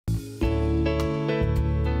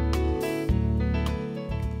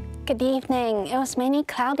Good evening. It was mainly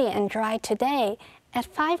cloudy and dry today. At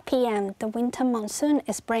 5 p.m., the winter monsoon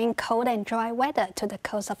is bringing cold and dry weather to the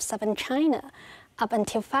coast of southern China. Up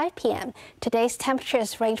until 5 p.m., today's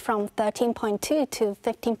temperatures range from 13.2 to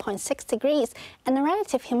 15.6 degrees, and the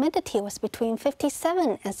relative humidity was between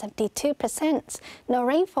 57 and 72%. No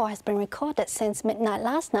rainfall has been recorded since midnight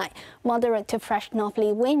last night, moderate to fresh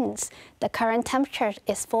northerly winds. The current temperature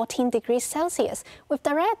is 14 degrees Celsius, with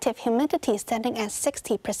the relative humidity standing at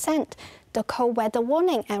 60%. The cold weather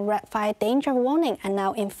warning and red fire danger warning are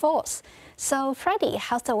now in force. So, Freddie,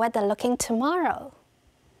 how's the weather looking tomorrow?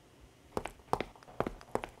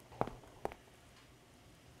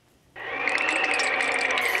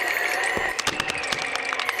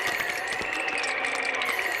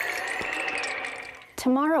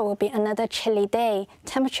 Tomorrow will be another chilly day.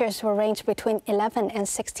 Temperatures will range between 11 and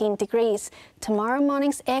 16 degrees. Tomorrow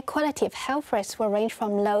morning's air quality of health risks will range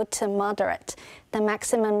from low to moderate. The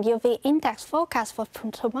maximum UV index forecast for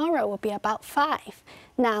tomorrow will be about 5.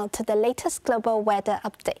 Now to the latest global weather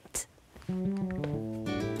update.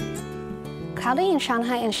 Cloudy in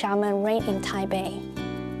Shanghai and Xiamen, rain in Taipei.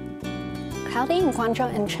 Cloudy in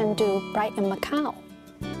Guangzhou and Chengdu, bright in Macau.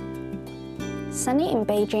 Sunny in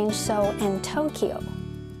Beijing, Seoul, and Tokyo.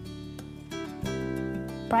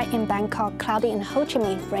 Bright in Bangkok, cloudy in Ho Chi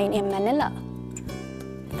Minh, rain in Manila.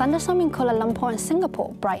 Thunderstorm in Kuala Lumpur and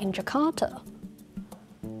Singapore, bright in Jakarta.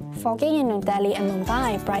 Foggy in New Delhi and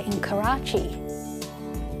Mumbai, bright in Karachi.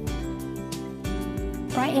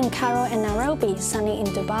 Bright in Cairo and Nairobi, sunny in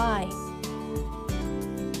Dubai.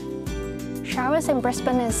 Showers in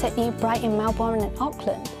Brisbane and Sydney, bright in Melbourne and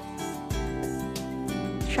Auckland.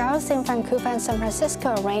 Showers in Vancouver and San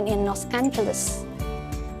Francisco, rain in Los Angeles.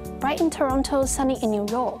 Bright in Toronto, sunny in New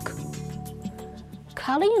York.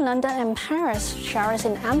 Cloudy in London and Paris, showers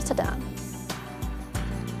in Amsterdam.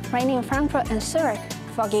 Rain in Frankfurt and Zurich,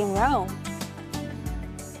 foggy in Rome.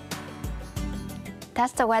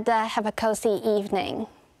 That's the weather. Have a cozy evening.